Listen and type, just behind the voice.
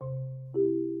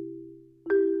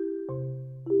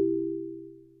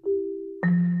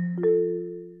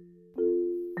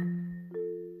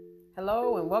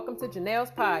welcome to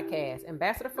Janelle's podcast,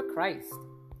 Ambassador for Christ.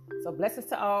 So blessings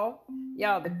to all.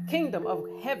 Y'all, the kingdom of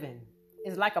heaven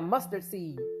is like a mustard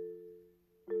seed,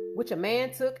 which a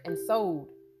man took and sowed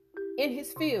in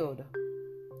his field,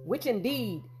 which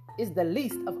indeed is the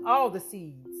least of all the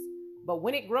seeds. But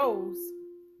when it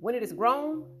is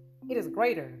grown, it is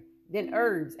greater than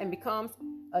herbs and becomes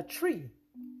a tree,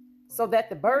 so that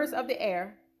the birds of the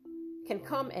air can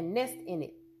come and nest in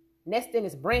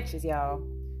its branches, y'all.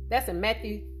 That's in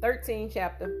Matthew 13,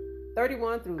 chapter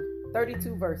 31 through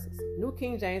 32 verses, New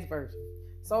King James Version.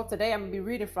 So today I'm going to be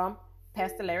reading from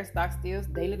Pastor Larry Stockstill's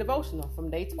Daily Devotional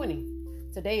from day 20.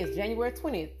 Today is January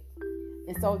 20th.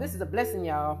 And so this is a blessing,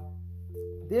 y'all.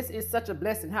 This is such a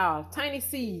blessing, how a tiny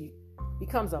seed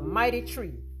becomes a mighty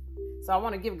tree. So I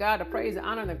want to give God the praise, the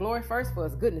honor, and the glory first for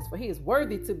his goodness, for he is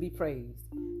worthy to be praised.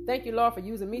 Thank you, Lord, for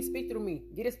using me. Speak through me.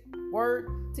 Get his word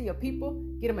to your people.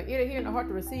 Get them an ear to hear and a heart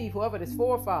to receive, whoever it is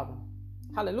for, Father.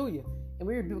 Hallelujah. And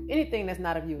we rebuke anything that's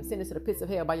not of you and send it to the pits of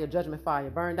hell by your judgment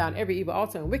fire. Burn down every evil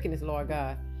altar and wickedness, Lord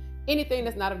God. Anything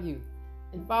that's not of you.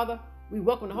 And Father, we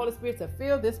welcome the Holy Spirit to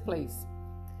fill this place.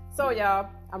 So, y'all,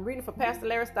 I'm reading for Pastor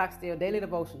Larry Stockstill, Daily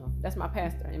Devotional. That's my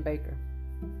pastor in Baker.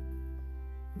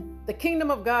 The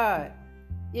kingdom of God,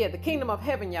 the kingdom of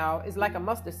heaven, y'all, is like a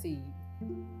mustard seed,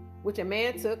 which a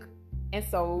man took and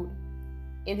sowed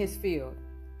in his field.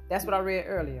 That's what I read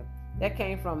earlier. That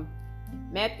came from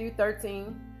Matthew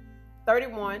 13,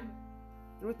 31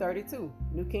 through 32,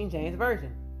 New King James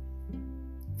Version.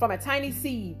 From a tiny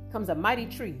seed comes a mighty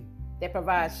tree that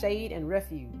provides shade and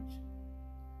refuge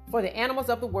for the animals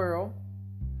of the world.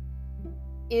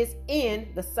 Is in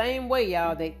the same way,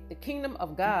 y'all, that the kingdom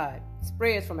of God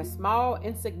spreads from a small,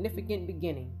 insignificant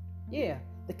beginning.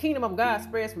 The kingdom of God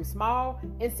spreads from small,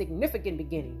 insignificant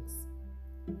beginnings.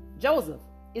 Joseph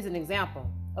is an example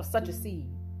of such a seed.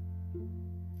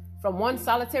 From one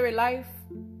solitary life,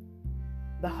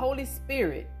 the Holy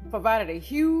Spirit provided a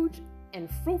huge and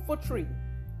fruitful tree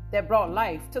that brought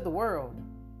life to the world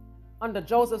under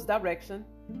Joseph's direction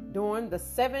during the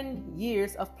 7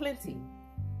 years of plenty.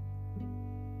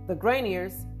 The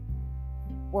granaries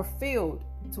were filled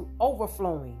to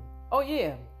overflowing.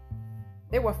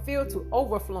 They were filled to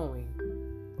overflowing.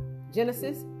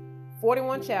 Genesis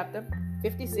 41 chapter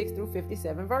 56 through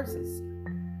 57 verses.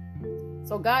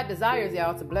 So God desires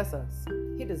y'all to bless us.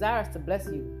 He desires to bless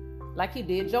you like he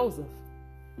did Joseph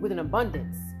with an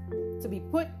abundance, to be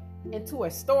put into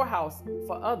a storehouse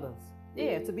for others.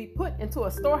 To be put into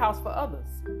a storehouse for others.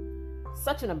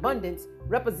 Such an abundance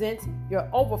represents your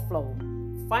overflow,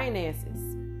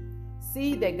 finances,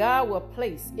 seed that God will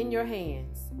place in your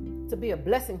hands to be a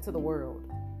blessing to the world.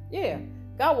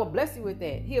 God will bless you with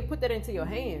that. He'll put that into your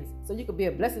hands so you can be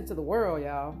a blessing to the world,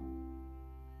 y'all.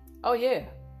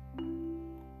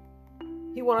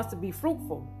 He wants us to be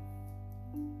fruitful.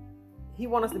 He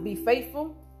wants us to be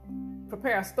faithful.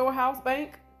 Prepare a storehouse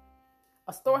bank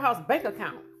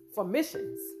account for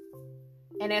missions.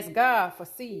 And ask God for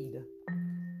seed.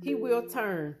 He will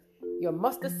turn your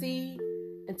mustard seed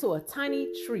into a tiny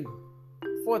tree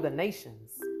for the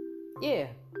nations.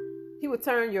 He will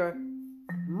turn your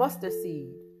mustard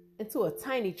seed into a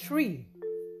tiny tree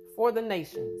for the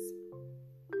nations.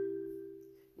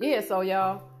 So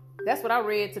y'all, that's what I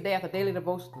read today at the Daily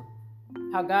Devotional.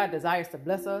 How God desires to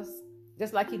bless us,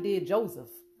 just like he did Joseph,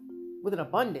 with an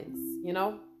abundance,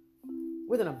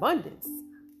 with an abundance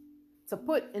to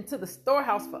put into the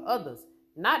storehouse for others,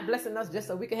 not blessing us just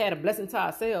so we can have a blessing to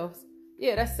ourselves.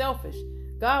 That's selfish.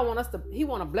 God want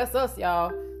to bless us,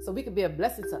 y'all, so we can be a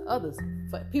blessing to others,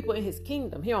 for people in his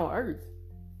kingdom here on earth.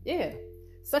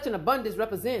 Such an abundance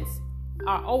represents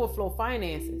our overflow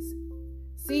finances,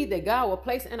 seed that God will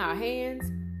place in our hands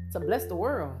to bless the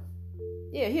world.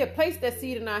 He'll place that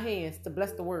seed in our hands to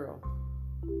bless the world.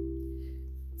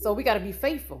 So we got to be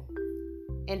faithful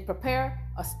and prepare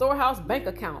a storehouse bank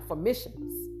account for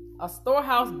missions. A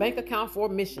storehouse bank account for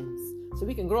missions. So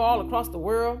we can grow all across the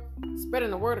world,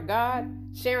 spreading the word of God,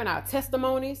 sharing our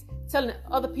testimonies, telling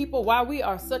other people why we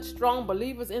are such strong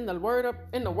believers in the word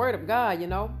of God,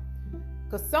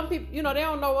 Because some people, they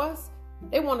don't know us.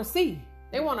 They want to see.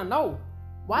 They want to know.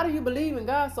 Why do you believe in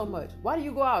God so much? Why do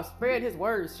you go out spreading his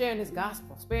words, sharing his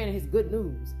gospel, spreading his good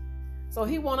news? So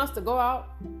he wants us to go out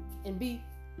and be,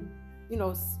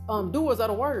 doers of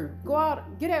the word. Go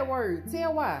out, get that word.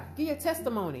 Tell why. Give your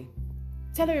testimony.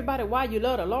 Tell everybody why you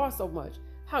love the Lord so much.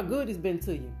 How good he's been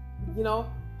to you.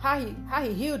 How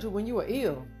he healed you when you were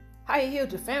ill. How he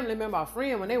healed your family member or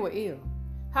friend when they were ill.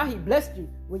 How he blessed you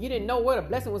when you didn't know where the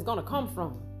blessing was going to come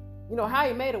from. How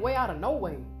he made a way out of no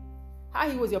way. How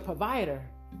he was your provider.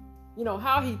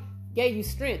 How he gave you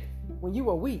strength when you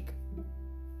were weak.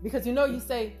 Because you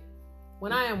say,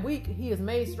 when I am weak, he is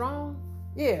made strong.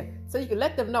 Yeah, so you can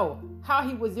let them know how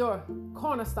he was your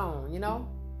cornerstone,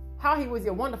 how he was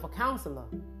your wonderful counselor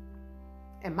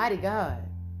and mighty God.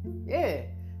 Yeah,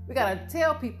 we got to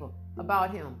tell people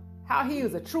about him, how he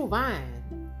is a true vine,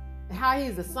 and how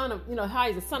he's the son of, how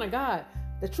he's the son of God,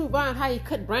 the true vine, how he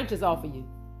cut branches off of you.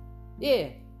 Yeah,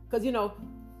 because,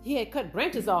 he had cut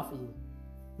branches off of you.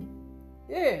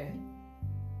 Yeah.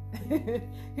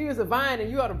 He was a vine and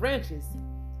you are the branches.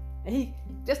 And he,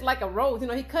 just like a rose,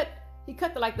 he cut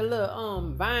the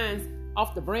little vines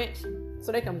off the branch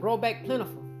so they can grow back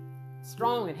plentiful,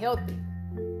 strong and healthy.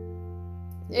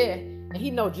 Yeah, and he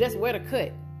knows just where to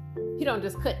cut. He don't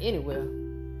just cut anywhere.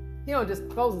 He don't just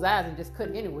close his eyes and just cut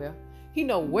anywhere. He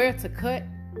know where to cut,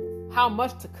 how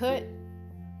much to cut,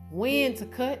 when to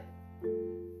cut.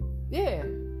 Yeah.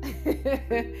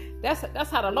 That's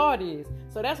how the Lord is.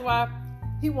 So that's why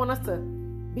he wants us to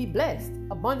be blessed,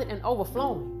 abundant and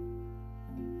overflowing.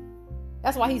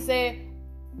 That's why he said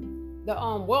the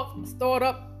wealth stored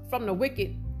up from the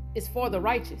wicked is for the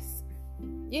righteous.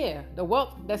 Yeah, the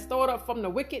wealth that's stored up from the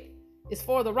wicked is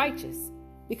for the righteous.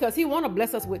 Because he want to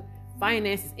bless us with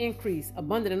finances, increase,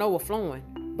 abundant and overflowing.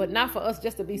 But not for us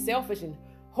just to be selfish and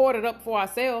hoard it up for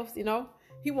ourselves,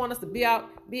 He want us to be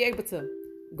able to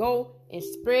go and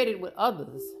spread it with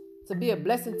others, to be a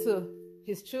blessing to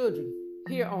his children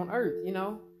here on earth,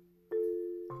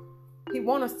 He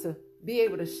want us to be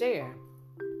able to share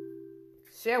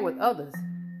with others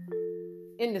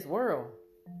in this world.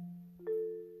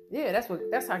 Yeah,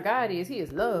 that's how God is. He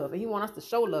is love, and he want us to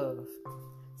show love.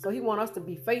 So he want us to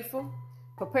be faithful,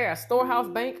 prepare a storehouse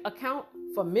bank account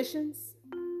for missions,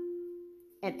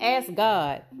 and ask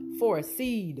God for a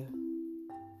seed.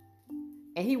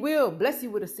 And he will bless you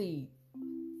with a seed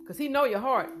because he know your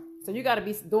heart. So you got to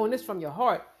be doing this from your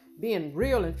heart, being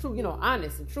real and true,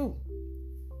 honest and true.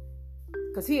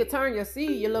 Because he'll turn your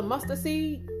seed, your little mustard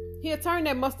seed, he'll turn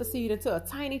that mustard seed into a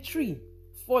tiny tree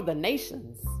for the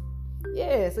nations.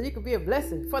 Yeah, so you can be a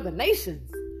blessing for the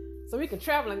nations. So we can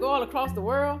travel and go all across the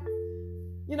world,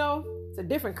 to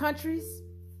different countries,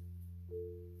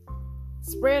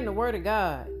 spreading the word of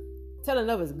God, telling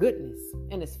of his goodness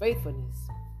and his faithfulness.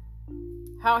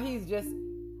 How he's just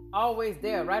always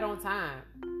there, right on time.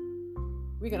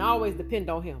 We can always depend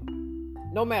on him,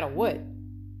 no matter what.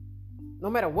 No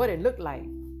matter what it looked like.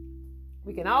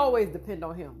 We can always depend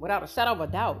on him without a shadow of a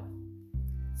doubt.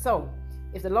 So,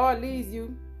 if the Lord leads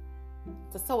you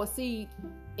to sow a seed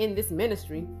in this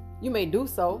ministry, you may do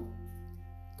so.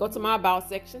 Go to my about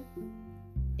section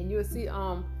and you'll see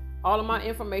all of my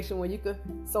information where you could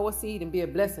sow a seed and be a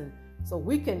blessing. So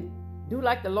we can do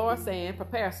like the Lord saying,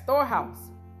 prepare a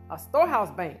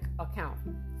storehouse bank account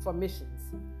for missions.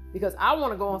 Because I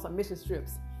want to go on some mission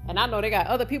trips. And I know they got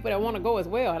other people that want to go as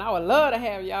well. And I would love to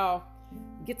have y'all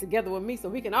get together with me so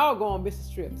we can all go on mission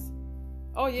trips.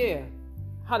 Oh yeah.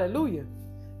 Hallelujah.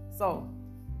 So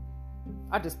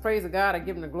I just praise the God. I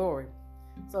give him the glory.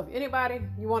 So if anybody,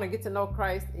 you want to get to know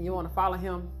Christ and you want to follow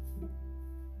him,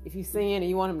 if you sin and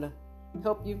you want him to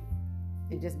help you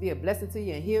and just be a blessing to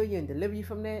you and heal you and deliver you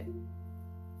from that.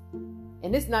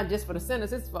 And it's not just for the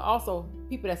sinners. It's for also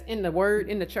people that's in the word,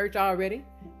 in the church already,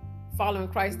 following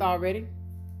Christ already.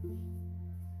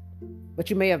 But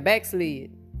you may have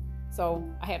backslid. So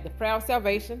I have the prayer of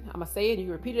salvation. I'm going to say it and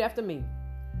you repeat it after me.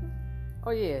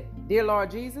 Oh yeah. Dear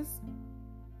Lord Jesus,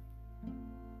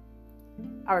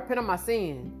 I repent of my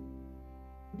sin.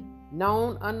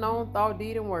 Known, unknown, thought,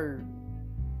 deed, and word.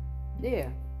 Yeah.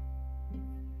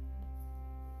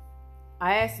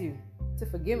 I ask you to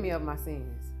forgive me of my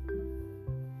sins.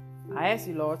 I ask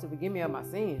you, Lord, to forgive me of my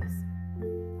sins.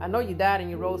 I know you died and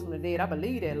you rose from the dead. I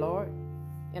believe that, Lord.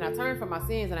 And I turn from my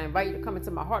sins and I invite you to come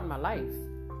into my heart and my life.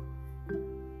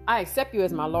 I accept you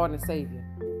as my Lord and Savior.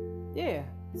 Yeah.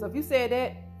 So if you said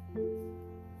that,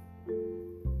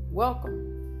 welcome.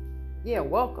 Yeah,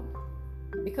 welcome.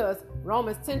 Because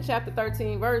Romans 10 chapter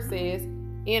 13 verse says,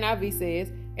 NIV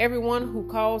says, everyone who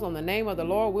calls on the name of the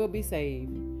Lord will be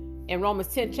saved. And Romans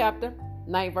 10 chapter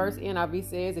 9 verse NIV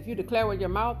says, if you declare with your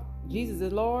mouth Jesus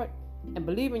is Lord and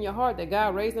believe in your heart that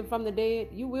God raised him from the dead,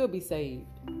 you will be saved.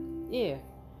 Yeah.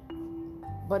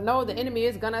 But no, the enemy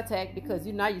is going to attack because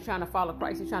you're trying to follow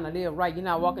Christ. You're trying to live right. You're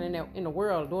not walking in the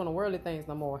world doing the worldly things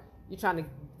no more. You're trying to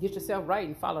get yourself right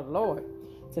and follow the Lord,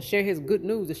 to share his good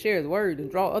news, to share his word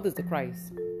and draw others to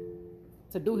Christ,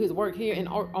 to do his work here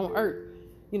on earth.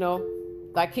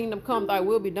 Thy kingdom come, thy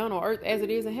will be done on earth as it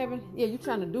is in heaven. Yeah, you're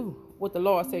trying to do what the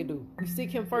Lord say do. You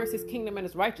seek him first, his kingdom and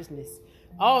his righteousness.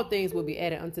 All things will be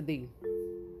added unto thee.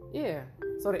 Yeah.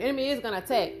 So the enemy is going to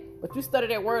attack, but you study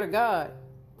that word of God.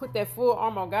 Put that full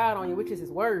armor of God on you, which is his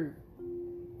word.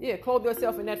 Yeah, clothe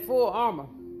yourself in that full armor.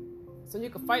 So you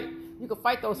can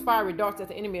fight those fiery darts that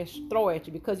the enemy throw at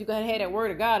you, because you can have that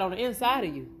word of God on the inside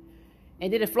of you.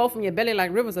 And then it flow from your belly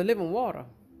like rivers of living water.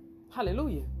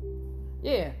 Hallelujah.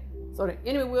 Yeah. So the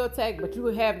enemy will attack, but you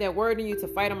will have that word in you to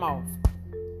fight them off.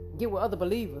 Get with other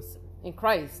believers in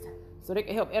Christ so they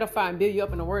can help edify and build you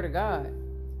up in the word of God.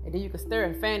 And then you can stir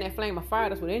and fan that flame of fire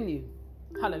that's within you.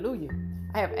 Hallelujah.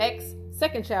 I have Acts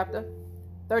 2nd chapter,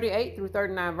 38 through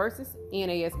 39 verses,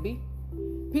 NASB.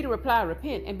 Peter replied,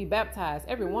 repent and be baptized,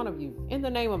 every one of you, in the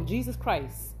name of Jesus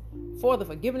Christ, for the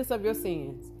forgiveness of your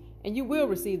sins, and you will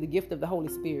receive the gift of the Holy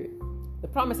Spirit. The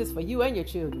promise is for you and your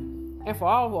children, and for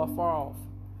all who are far off,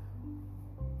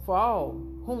 for all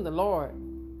whom the Lord,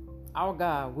 our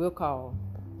God, will call.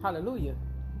 Hallelujah.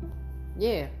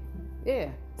 Yeah.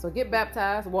 So get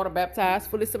baptized, water baptized,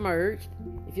 fully submerged.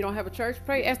 If you don't have a church,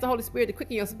 pray, ask the Holy Spirit to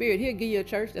quicken your spirit. He'll give you a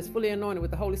church that's fully anointed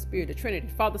with the Holy Spirit, the Trinity,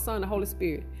 Father, Son, and the Holy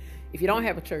Spirit. If you don't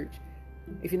have a church,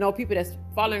 if you know people that's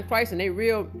following Christ and they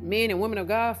real men and women of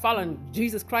God, following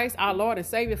Jesus Christ, our Lord and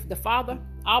Savior, the Father,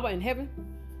 Abba in heaven,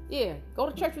 yeah, go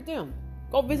to church with them.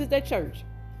 Go visit that church.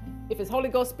 If it's Holy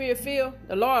Ghost Spirit filled,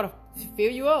 the Lord will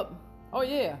fill you up. Oh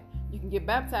yeah, you can get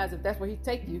baptized if that's where He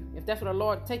take you. If that's where the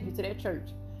Lord take you, to that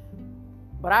church.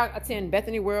 But I attend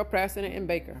Bethany World Prayer Center in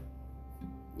Baker.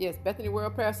 Yes, Bethany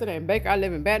World Prayer Center in Baker. I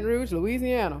live in Baton Rouge,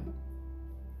 Louisiana.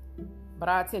 But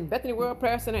I attend Bethany World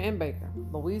Prayer Center in Baker,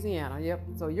 Louisiana. Yep.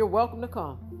 So you're welcome to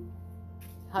come.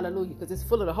 Hallelujah. Because it's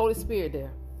full of the Holy Spirit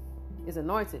there. It's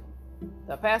anointed.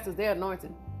 The pastors, they're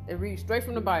anointed. They read straight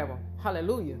from the Bible.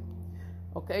 Hallelujah.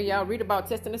 Okay, y'all read about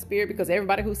testing the spirit, because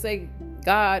everybody who say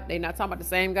God, they not talking about the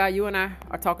same God you and I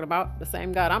are talking about. The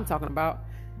same God I'm talking about.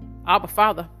 Abba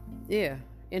Father. Yeah.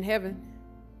 In heaven.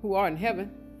 Who are in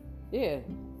heaven. Yeah.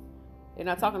 They're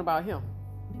not talking about Him.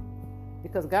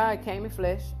 Because God came in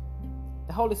flesh.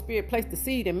 The Holy Spirit placed the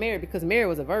seed in Mary, because Mary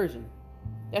was a virgin.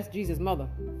 That's Jesus' mother.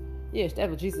 Yes, that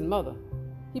was Jesus' mother.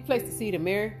 He placed the seed in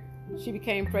Mary. She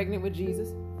became pregnant with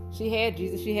Jesus. She had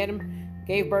Jesus. She had Him,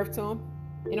 gave birth to Him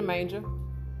in a manger.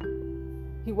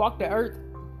 He walked the earth,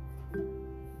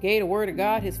 gave the word of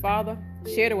God, His Father,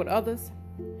 shared it with others.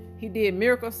 He did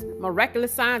miracles,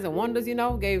 miraculous signs and wonders,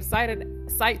 gave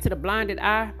sight to the blinded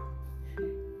eye.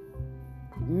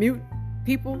 Mute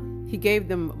people, He gave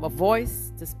them a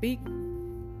voice to speak.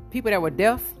 People that were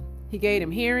deaf, He gave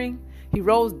them hearing. He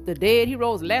rose the dead. He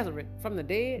rose Lazarus from the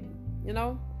dead,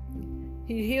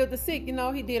 He healed the sick,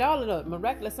 He did all of the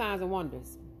miraculous signs and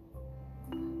wonders.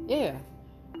 Yeah.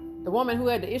 The woman who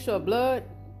had the issue of blood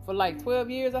for like 12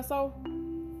 years or so,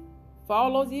 for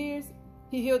all those years,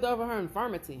 He healed over her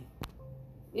infirmity.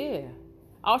 Yeah.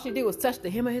 All she did was touch the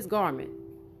hem of His garment.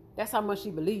 That's how much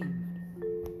she believed.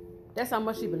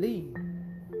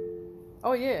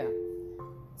 Oh, yeah.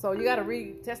 So you got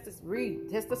to test the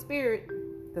spirit.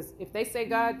 Because if they say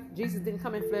Jesus didn't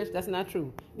come in flesh, that's not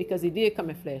true. Because He did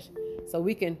come in flesh. So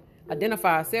we can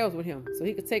identify ourselves with Him. So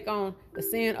He could take on the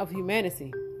sin of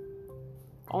humanity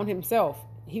on Himself.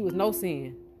 He was no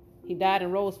sin. He died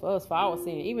and rose for us, for our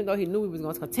sin. Even though He knew we was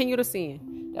going to continue to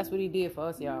sin. That's what He did for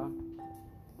us, y'all.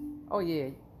 Oh, yeah.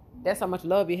 That's how much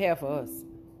love He had for us.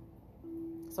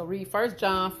 So read 1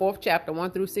 John 4th chapter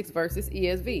 1 through 6 verses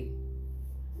ESV.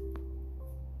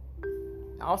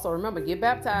 Also remember, get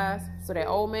baptized so that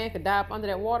old man could die up under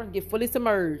that water. Get fully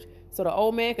submerged so the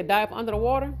old man could die up under the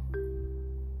water.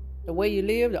 The way you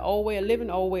live, the old way of living,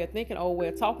 the old way of thinking, the old way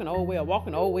of talking, the old way of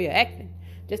walking, the old way of acting.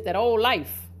 Just that old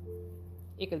life.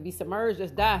 It could be submerged,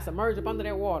 just die, submerged up under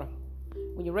that water.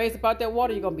 When you raise up out that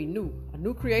water, you're going to be new. A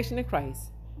new creation in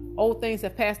Christ. Old things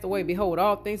have passed away. Behold,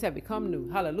 all things have become new.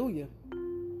 Hallelujah.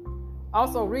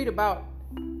 Also read about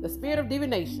the spirit of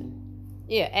divination.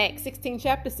 Yeah, Acts 16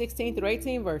 chapter 16 through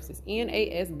 18 verses.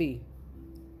 NASB.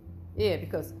 Yeah,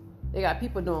 because they got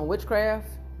people doing witchcraft,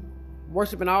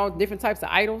 worshiping all different types of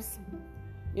idols,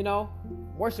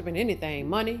 worshiping anything,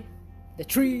 money, the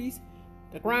trees,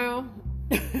 the ground,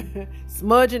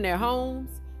 smudging their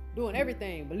homes, doing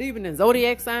everything, believing in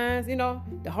zodiac signs,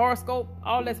 the horoscope,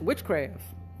 all that's witchcraft.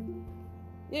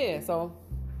 Yeah, so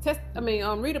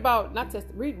read about, read test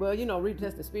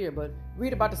the spirit, but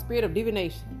read about the spirit of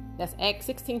divination. That's Acts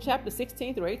 16 chapter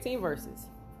 16 through 18 verses.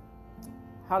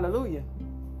 Hallelujah.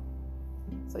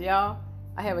 So y'all,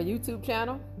 I have a YouTube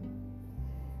channel.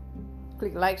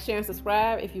 Click like, share, and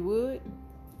subscribe if you would.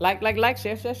 Like,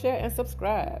 share, and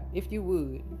subscribe if you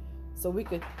would. So we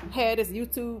could have this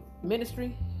YouTube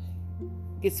ministry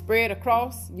get spread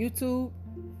across YouTube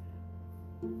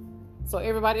so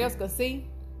everybody else can see.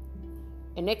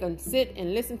 And they can sit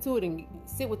and listen to it and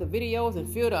sit with the videos and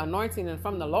feel the anointing and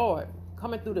from the Lord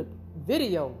coming through the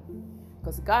video.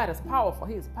 Because God is powerful.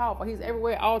 He is powerful. He's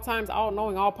everywhere, all times, all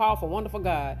knowing, all powerful, wonderful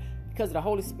God. Because of the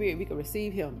Holy Spirit, we can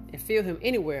receive him and feel him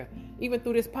anywhere. Even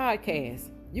through this podcast,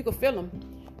 you can feel him.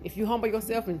 If you humble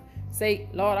yourself and say,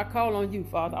 Lord, I call on you,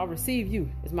 Father. I receive you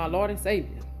as my Lord and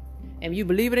Savior. And you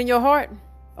believe it in your heart,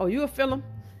 oh, you'll feel him.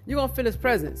 You're going to feel his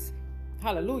presence.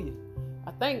 Hallelujah.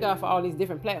 I thank God for all these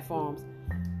different platforms,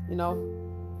 you know,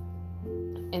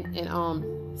 and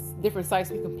different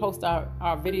sites we can post our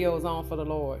videos on for the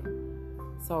Lord.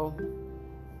 So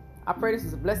I pray this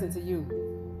is a blessing to you.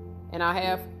 And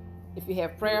if you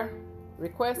have prayer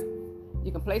requests,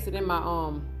 you can place it in my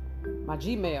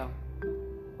Gmail.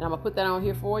 And I'm going to put that on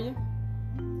here for you.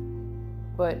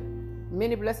 But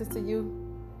many blessings to you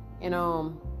and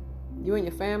you and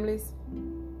your families.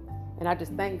 And I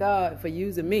just thank God for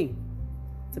using me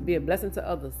to be a blessing to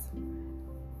others.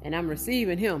 And I'm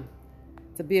receiving him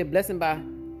to be a blessing by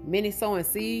many sowing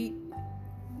seed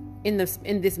in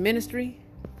this ministry,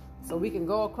 so we can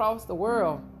go across the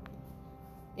world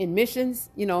in missions,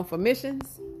 for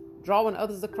missions, drawing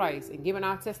others to Christ and giving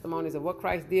our testimonies of what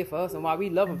Christ did for us and why we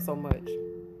love him so much.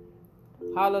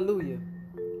 Hallelujah.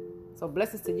 So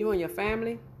blessings to you and your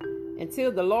family.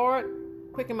 Until the Lord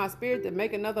quicken my spirit to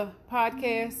make another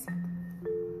podcast,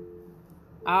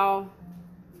 I'll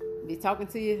be talking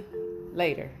to you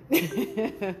later.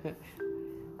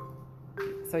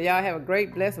 So y'all have a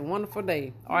great, blessed, and wonderful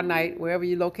day or night, wherever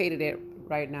you're located at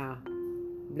right now.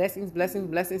 Blessings, blessings,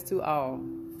 blessings to all.